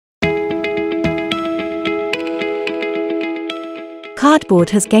Cardboard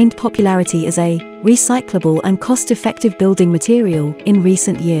has gained popularity as a recyclable and cost-effective building material in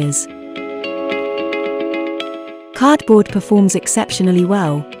recent years. Cardboard performs exceptionally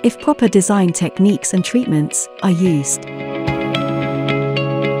well if proper design techniques and treatments are used.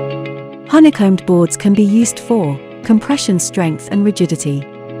 Honeycombed boards can be used for compression strength and rigidity.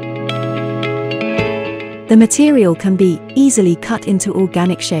 The material can be easily cut into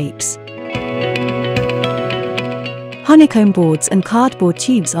organic shapes. Honeycomb boards and cardboard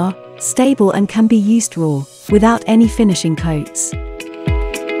tubes are stable and can be used raw, without any finishing coats.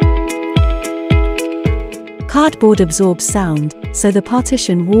 Cardboard absorbs sound, so the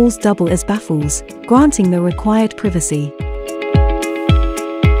partition walls double as baffles, granting the required privacy.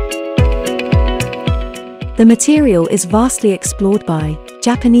 The material is vastly explored by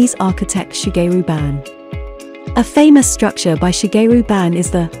Japanese architect Shigeru. A famous structure by Shigeru is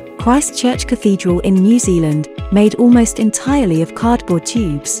the Christchurch Cathedral in New Zealand, made almost entirely of cardboard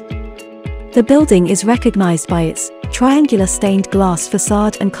tubes. The building is recognized by its triangular stained glass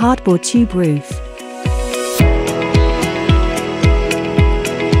facade and cardboard tube roof.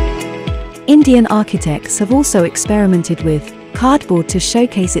 Indian architects have also experimented with cardboard to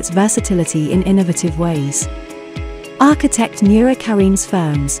showcase its versatility in innovative ways. Architect Nuru Karim's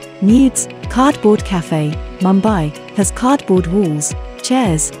firms, NUDES, Cardboard Café, Mumbai, has cardboard walls,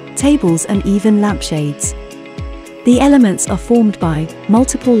 chairs, tables and even lampshades. The elements are formed by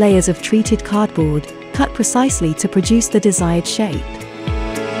multiple layers of treated cardboard, cut precisely to produce the desired shape.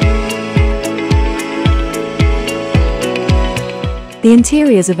 The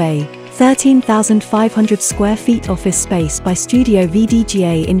interiors of a 13,500 square feet office space by Studio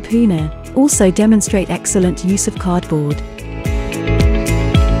VDGA in Pune also demonstrate excellent use of cardboard.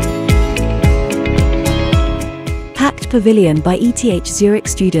 Packed Pavilion by ETH Zürich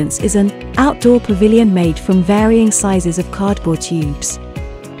students is an outdoor pavilion made from varying sizes of cardboard tubes.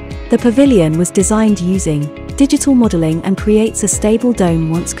 The pavilion was designed using digital modeling and creates a stable dome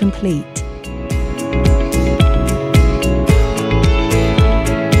once complete.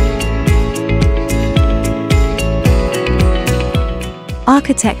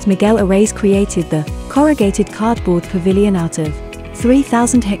 Architect Miguel Arraiz created the Corrugated cardboard pavilion out of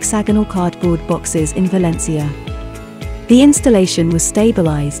 3,000 hexagonal cardboard boxes in Valencia. The installation was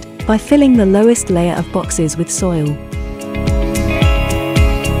stabilized by filling the lowest layer of boxes with soil.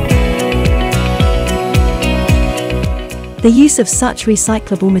 The use of such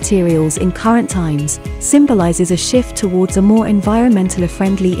recyclable materials in current times symbolizes a shift towards a more environmentally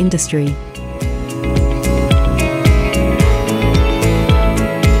friendly industry.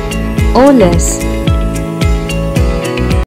 Olous